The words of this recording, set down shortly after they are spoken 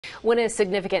When a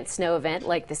significant snow event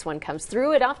like this one comes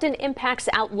through, it often impacts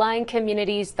outlying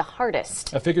communities the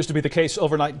hardest. That figures to be the case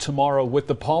overnight tomorrow with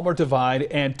the Palmer Divide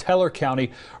and Teller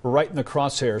County right in the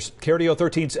crosshairs. KRDO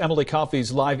 13's Emily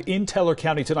Coffey's live in Teller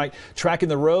County tonight, tracking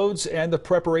the roads and the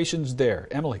preparations there.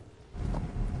 Emily.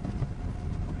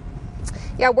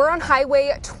 Yeah, we're on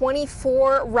Highway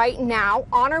 24 right now.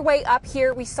 On our way up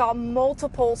here, we saw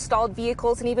multiple stalled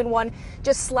vehicles and even one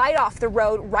just slide off the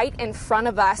road right in front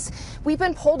of us. We've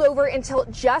been pulled over until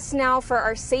just now for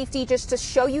our safety, just to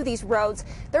show you these roads.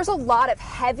 There's a lot of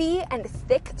heavy and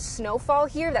thick snowfall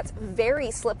here that's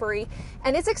very slippery,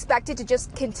 and it's expected to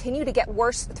just continue to get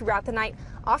worse throughout the night,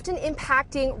 often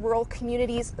impacting rural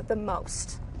communities the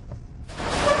most.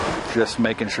 Just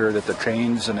making sure that the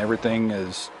chains and everything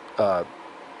is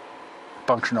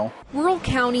functional. Rural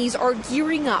counties are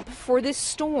gearing up for this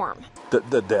storm.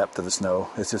 The depth of the snow,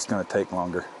 it's just going to take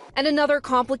longer. And another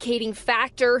complicating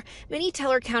factor, many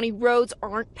Teller County roads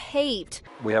aren't paved.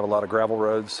 We have a lot of gravel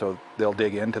roads, so they'll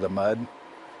dig into the mud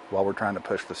while we're trying to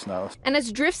push the snow. And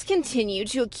as drifts continue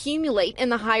to accumulate in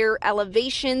the higher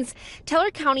elevations,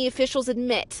 Teller County officials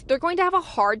admit they're going to have a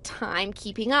hard time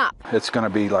keeping up. It's going to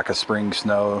be like a spring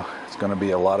snow. It's going to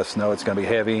be a lot of snow. It's going to be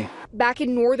heavy. Back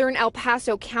in northern El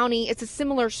Paso County, it's a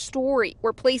similar story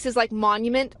where places like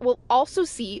Monument will also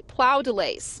see plow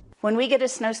delays. When we get a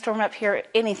snowstorm up here,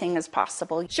 anything is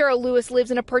possible. Cheryl Lewis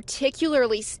lives in a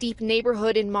particularly steep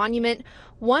neighborhood in Monument,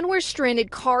 one where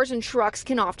stranded cars and trucks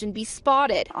can often be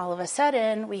spotted. All of a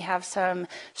sudden, we have some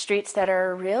streets that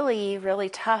are really, really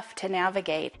tough to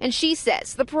navigate. And she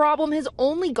says the problem has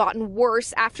only gotten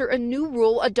worse after a new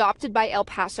rule adopted by El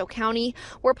Paso County,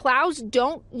 where plows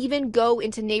don't even go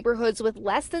into neighborhoods with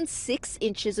less than 6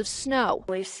 inches of snow.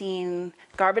 We've seen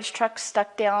garbage trucks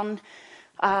stuck down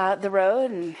the road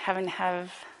and having to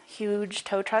have huge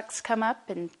tow trucks come up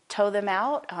and tow them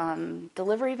out,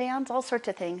 delivery vans, all sorts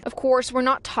of things. Of course, we're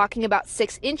not talking about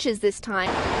 6 inches this time.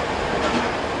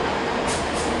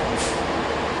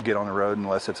 Get on the road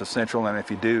unless it's essential, and if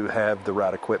you do, have the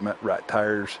right equipment, right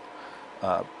tires,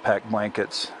 pack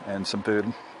blankets, and some food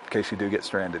in case you do get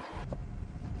stranded.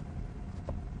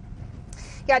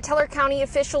 Yeah, Teller County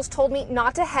officials told me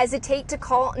not to hesitate to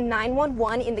call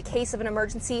 911 in the case of an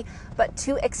emergency, but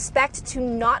to expect to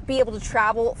not be able to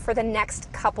travel for the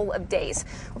next couple of days.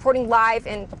 Reporting live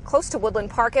in close to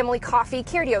Woodland Park, Emily Coffey,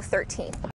 KRDO 13.